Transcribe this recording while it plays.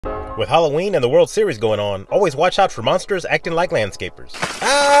With Halloween and the World Series going on, always watch out for monsters acting like landscapers.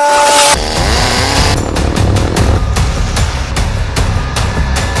 Ah!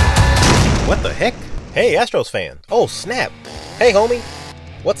 What the heck? Hey, Astros fan. Oh, snap. Hey, homie.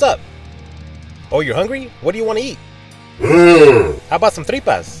 What's up? Oh, you're hungry? What do you want to eat? How about some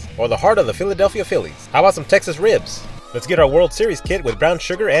tripas? Or the heart of the Philadelphia Phillies? How about some Texas ribs? Let's get our World Series kit with brown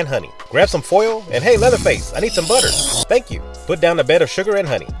sugar and honey. Grab some foil, and hey, Leatherface, I need some butter. Thank you. Put down a bed of sugar and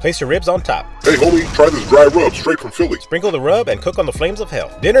honey. Place your ribs on top. Hey homie, try this dry rub straight from Philly. Sprinkle the rub and cook on the flames of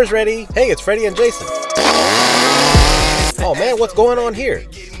hell. Dinner's ready. Hey, it's Freddy and Jason. Oh man, what's going on here?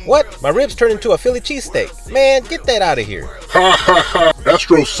 What? My ribs turned into a Philly cheesesteak. Man, get that out of here. Ha ha ha.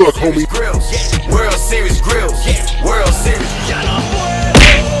 Astros suck, homie. World Series grills. World Series.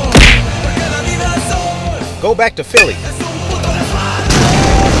 Go back to Philly.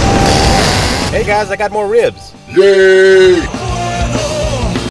 Hey guys, I got more ribs. Yay!